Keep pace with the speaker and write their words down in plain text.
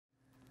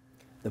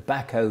The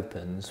back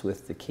opens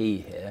with the key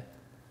here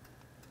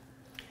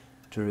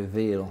to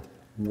reveal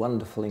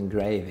wonderful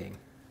engraving,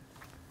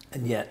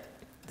 and yet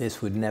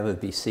this would never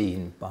be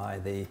seen by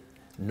the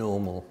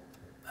normal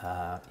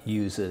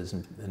users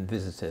and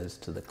visitors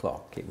to the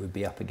clock. It would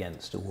be up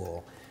against a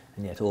wall,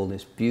 and yet all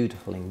this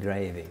beautiful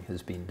engraving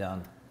has been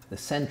done. The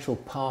central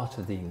part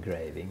of the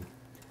engraving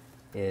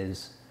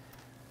is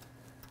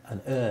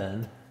an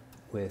urn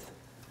with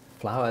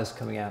flowers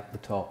coming out the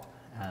top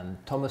and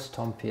Thomas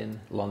Tompion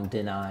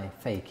Londini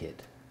Fecit.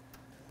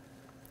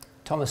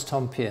 Thomas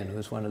Tompion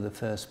was one of the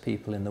first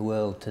people in the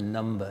world to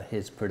number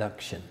his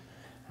production,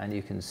 and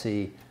you can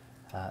see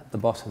at the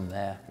bottom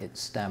there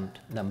it's stamped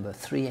number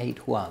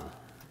 381.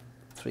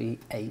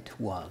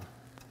 381.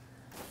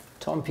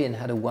 Tompion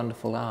had a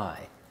wonderful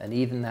eye, and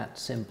even that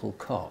simple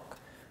cock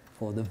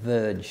for the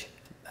verge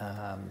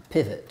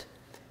pivot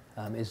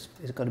has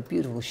got a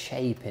beautiful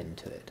shape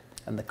into it,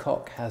 and the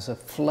cock has a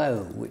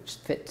flow which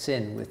fits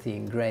in with the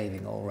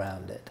engraving all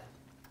round it.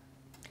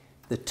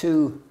 The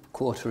two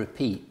quarter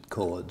repeat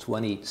cords,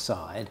 one each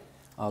side,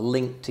 are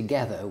linked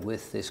together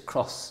with this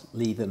cross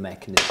lever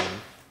mechanism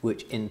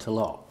which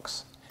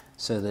interlocks,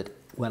 so that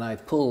when I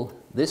pull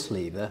this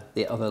lever,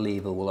 the other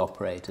lever will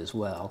operate as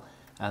well,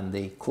 and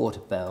the quarter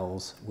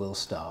bells will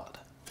start.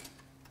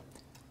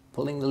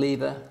 Pulling the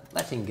lever,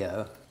 letting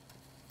go.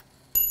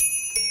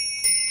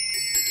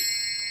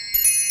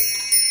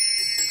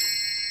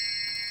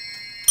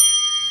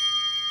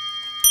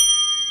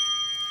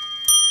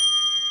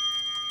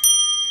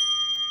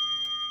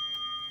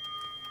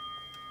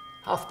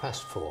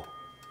 "4:30.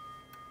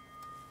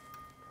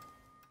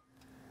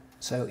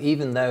 So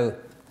even though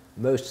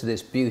most of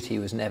this beauty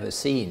was never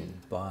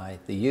seen by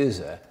the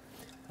user,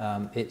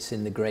 it's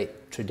in the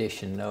great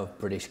tradition of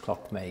British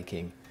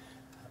clockmaking.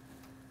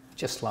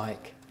 Just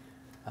like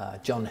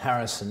John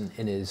Harrison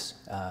in his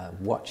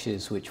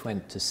watches which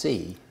went to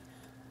sea,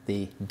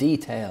 the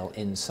detail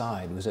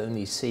inside was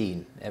only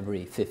seen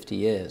every 50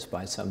 years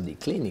by somebody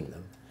cleaning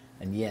them,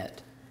 and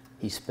yet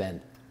he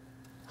spent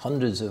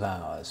hundreds of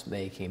hours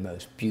making a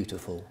most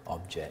beautiful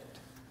object.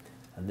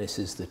 And this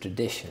is the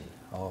tradition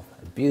of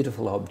a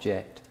beautiful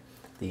object,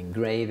 the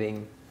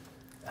engraving,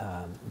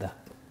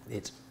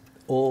 it's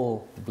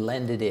all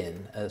blended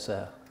in as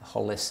a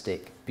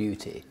holistic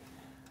beauty,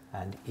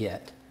 and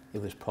yet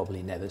it was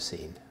probably never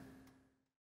seen.